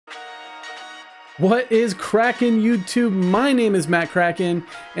What is cracking, YouTube? My name is Matt Kraken,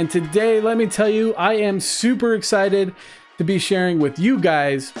 and today, let me tell you, I am super excited to be sharing with you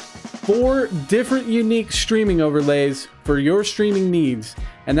guys 4 different unique streaming overlays for your streaming needs.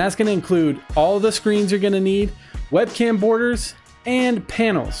 And that's going to include all the screens you're going to need, webcam borders, and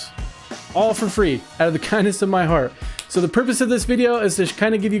panels, all for free out of the kindness of my heart. So the purpose of this video is to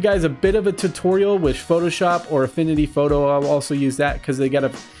kind of give you guys a bit of a tutorial with Photoshop or Affinity Photo. I'll also use that because they got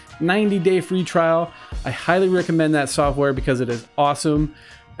a 90-day free trial. I highly recommend that software because it is awesome.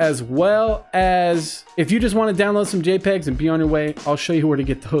 As well as if you just want to download some JPEGs and be on your way, I'll show you where to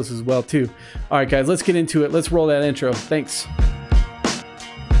get those as well too. All right, guys, let's get into it. Let's roll that intro. Thanks.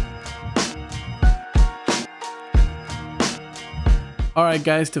 All right,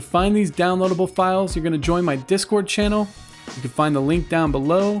 guys, to find these downloadable files, you're going to join my Discord channel. You can find the link down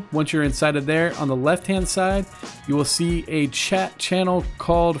below. Once you're inside of there, on the left-hand side, you will see a chat channel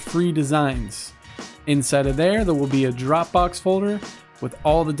called Free Designs. Inside of there will be a Dropbox folder with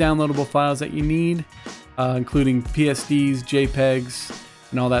all the downloadable files that you need, including PSDs, JPEGs,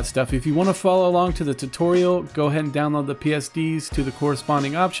 and all that stuff. If you want to follow along to the tutorial, go ahead and download the PSDs to the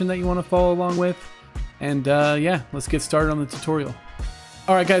corresponding option that you want to follow along with. And yeah, let's get started on the tutorial.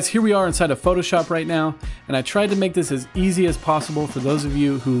 All right, guys, here we are inside of Photoshop right now, and I tried to make this as easy as possible for those of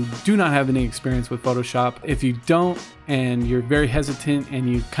you who do not have any experience with Photoshop. If you don't, and you're very hesitant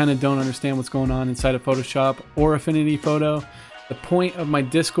and you kind of don't understand what's going on inside of Photoshop or Affinity Photo, the point of my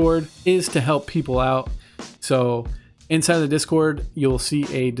Discord is to help people out. So inside of the Discord, you'll see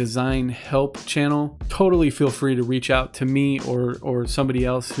a design help channel. Totally feel free to reach out to me or somebody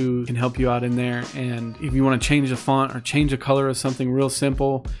else who can help you out in there. And if you want to change the font or change the color of something real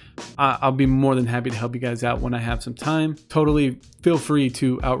simple, I'll be more than happy to help you guys out when I have some time. Totally feel free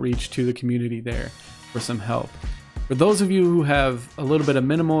to outreach to the community there for some help. For those of you who have a little bit of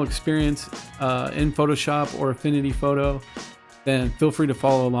minimal experience in Photoshop or Affinity Photo, then feel free to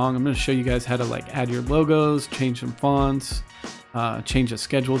follow along. I'm going to show you guys how to like add your logos, change some fonts, change the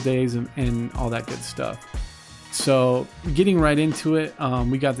schedule days, and all that good stuff. So getting right into it,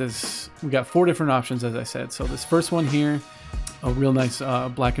 we got 4 different options, as I said. So this first one here, a real nice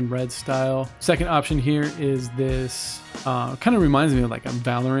black and red style. Second option here is this, kind of reminds me of like a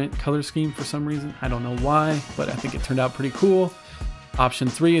Valorant color scheme for some reason. I don't know why, but I think it turned out pretty cool. Option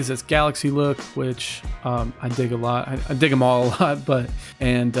 3 is this galaxy look, which I dig a lot. I dig them all a lot, but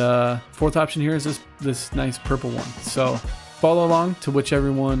fourth option here is this nice purple one. So follow along to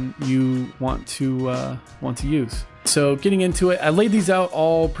whichever one you want to use. So getting into it, I laid these out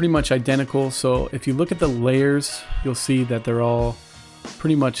all pretty much identical. So if you look at the layers, you'll see that they're all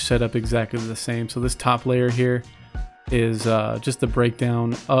pretty much set up exactly the same. So this top layer here is just the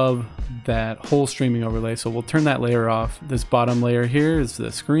breakdown of that whole streaming overlay. So we'll turn that layer off. This bottom layer here is the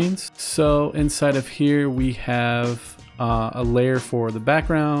screens. So inside of here we have a layer for the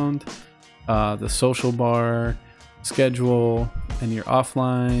background, the social bar, schedule, and your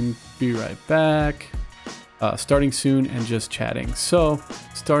offline, be right back, starting soon, and just chatting. So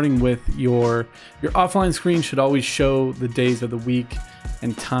starting with your offline screen should always show the days of the week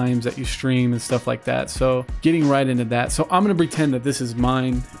and times that you stream and stuff like that. So getting right into that. So I'm gonna pretend that this is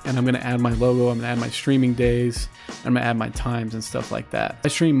mine, and I'm gonna add my logo, I'm gonna add my streaming days, I'm gonna add my times and stuff like that. I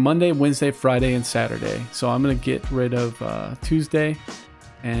stream Monday, Wednesday, Friday, and Saturday. So I'm gonna get rid of Tuesday,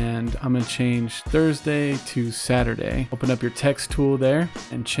 and I'm gonna change Thursday to Saturday. Open up your text tool there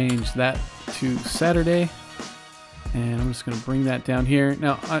and change that to Saturday. And I'm just gonna bring that down here.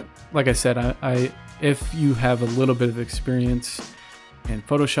 Now, like I said, if you have a little bit of experience in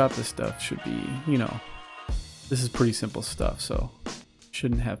Photoshop, this stuff should be, you know, this is pretty simple stuff, so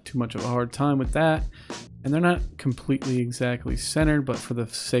shouldn't have too much of a hard time with that. And they're not completely exactly centered, but for the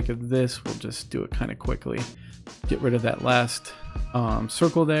sake of this, we'll just do it kind of quickly. Get rid of that last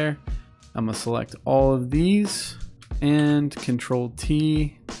circle there. I'm gonna select all of these and Control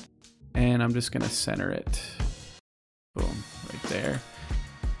T, and I'm just gonna center it. Boom, right there.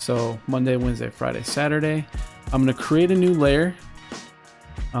 So Monday, Wednesday, Friday, Saturday. I'm gonna create a new layer.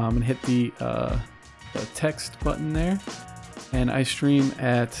 I'm gonna hit the text button there, and I stream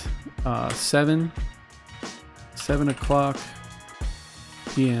at 7 o'clock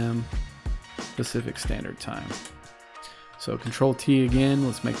p.m. Pacific Standard Time. So Control T again,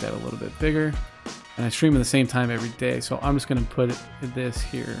 let's make that a little bit bigger. And I stream at the same time every day, so I'm just gonna put this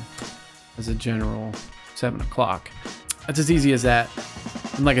here as a general 7 o'clock. That's as easy as that.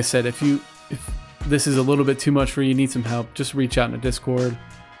 And like I said, if this is a little bit too much for you, need some help, just reach out in the Discord,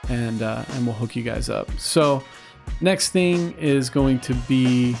 and we'll hook you guys up. So next thing is going to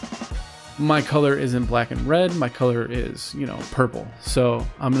be, my color isn't black and red, my color is, you know, purple. So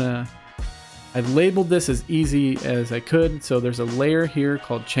I'm gonna I've labeled this as easy as I could. So there's a layer here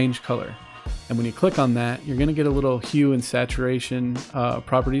called change color. And when you click on that, you're gonna get a little hue and saturation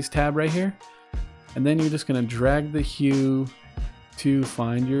properties tab right here. And then you're just gonna drag the hue to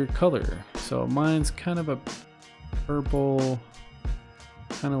find your color. So mine's kind of a purple,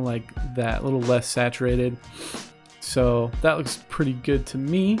 kind of like that, a little less saturated. So that looks pretty good to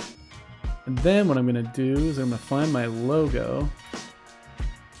me. And then what I'm gonna do is I'm gonna find my logo,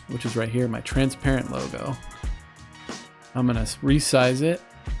 which is right here, my transparent logo. I'm gonna resize it,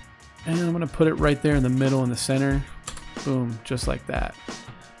 and I'm gonna put it right there in the middle in the center. Boom, just like that.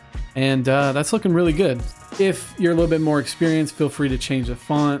 And that's looking really good. If you're a little bit more experienced, feel free to change the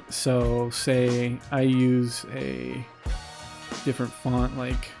font. So say I use a different font,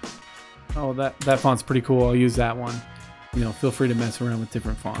 like, oh, that font's pretty cool, I'll use that one. You know, feel free to mess around with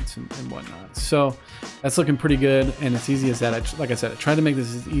different fonts and whatnot. So that's looking pretty good, and it's easy as that. Like I said, I tried to make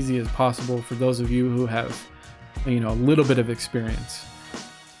this as easy as possible for those of you who have, you know, a little bit of experience.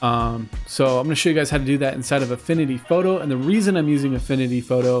 So I'm gonna show you guys how to do that inside of Affinity Photo. And the reason I'm using Affinity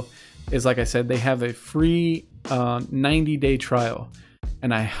Photo is, like I said, they have a free 90-day trial,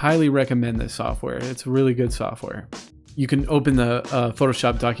 and I highly recommend this software. It's really good software. You can open the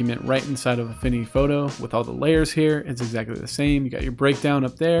Photoshop document right inside of Affinity Photo with all the layers here. It's exactly the same. You got your breakdown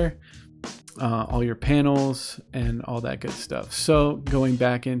up there, all your panels, and all that good stuff. So going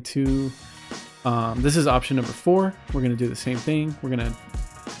back into, this is option number 4. We're gonna do the same thing. We're gonna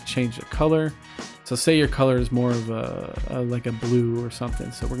change the color. So say your color is more of like a blue or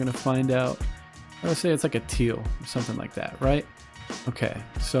something. So we're gonna find out, I would say it's like a teal or something like that, right? Okay,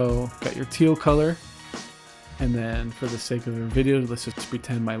 so got your teal color. And then for the sake of the video, let's just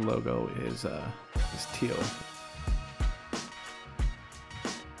pretend my logo is teal.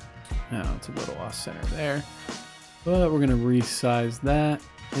 Now it's a little off center there, but we're gonna resize that,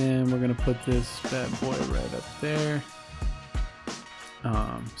 and we're gonna put this bad boy right up there.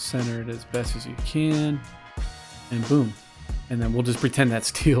 Center it as best as you can, and boom. And then we'll just pretend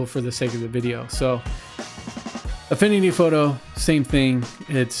that's teal for the sake of the video. So Affinity Photo, same thing.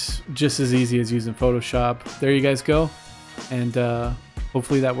 It's just as easy as using Photoshop. There you guys go. And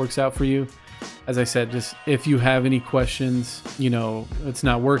hopefully that works out for you. As I said, just if you have any questions, you know, it's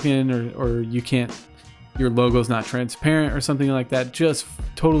not working or you can't, your logo's not transparent or something like that, just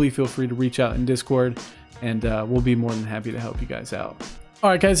totally feel free to reach out in Discord, and we'll be more than happy to help you guys out. All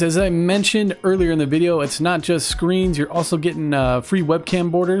right, guys, as I mentioned earlier in the video, it's not just screens. You're also getting free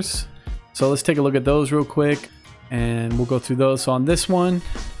webcam borders. So let's take a look at those real quick, and we'll go through those. So on this one,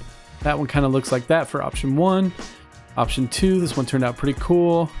 that one kind of looks like that for option 1. Option 2, this one turned out pretty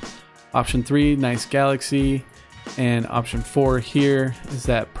cool. Option 3, nice galaxy. And option 4 here is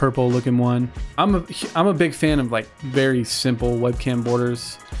that purple looking one. I'm a big fan of like very simple webcam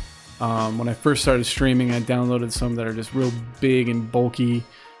borders. When I first started streaming, I downloaded some that are just real big and bulky.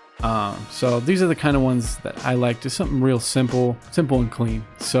 So these are the kind of ones that I like, just something real simple and clean.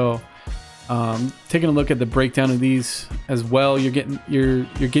 So taking a look at the breakdown of these as well, you're getting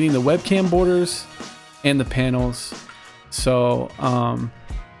the webcam borders and the panels. So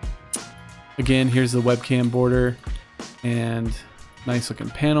again, here's the webcam border and nice looking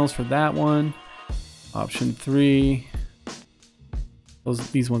panels for that one. Option 3,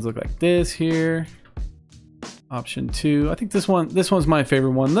 these ones look like this here. Option 2, I think this one's my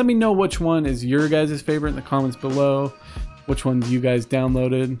favorite one. Let me know which one is your guys' favorite in the comments below. Which ones you guys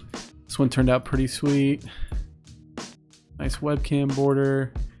downloaded. This one turned out pretty sweet. Nice webcam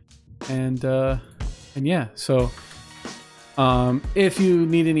border, and yeah. So if you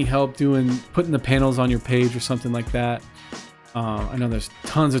need any help putting the panels on your page or something like that, I know there's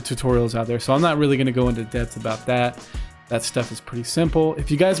tons of tutorials out there, so I'm not really going to go into depth about that. That stuff is pretty simple.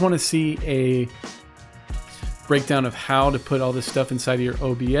 If you guys want to see a breakdown of how to put all this stuff inside of your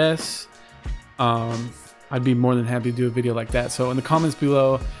OBS, I'd be more than happy to do a video like that. So in the comments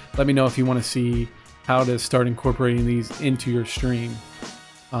below, let me know if you want to see how to start incorporating these into your stream.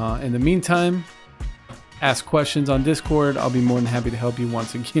 In the meantime, ask questions on Discord. I'll be more than happy to help you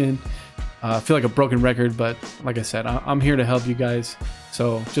once again. I feel like a broken record, but like I said, I'm here to help you guys.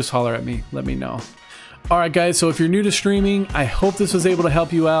 So just holler at me, let me know. All right, guys, so if you're new to streaming, I hope this was able to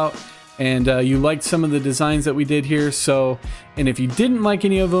help you out, and you liked some of the designs that we did here. So, and if you didn't like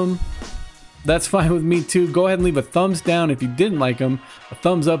any of them, that's fine with me too. Go ahead and leave a thumbs down if you didn't like them, a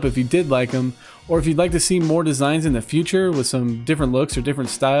thumbs up if you did like them, or if you'd like to see more designs in the future with some different looks or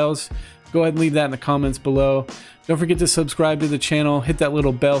different styles, go ahead and leave that in the comments below. Don't forget to subscribe to the channel, hit that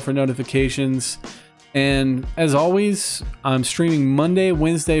little bell for notifications, And as always, I'm streaming Monday,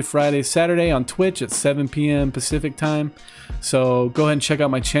 Wednesday, Friday, Saturday on Twitch at 7 p.m. Pacific time. So go ahead and check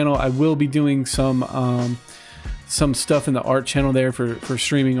out my channel. I will be doing some stuff in the art channel there for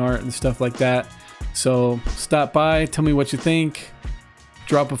streaming art and stuff like that. So stop by, tell me what you think,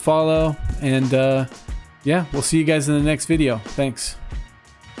 drop a follow, and yeah, we'll see you guys in the next video. Thanks.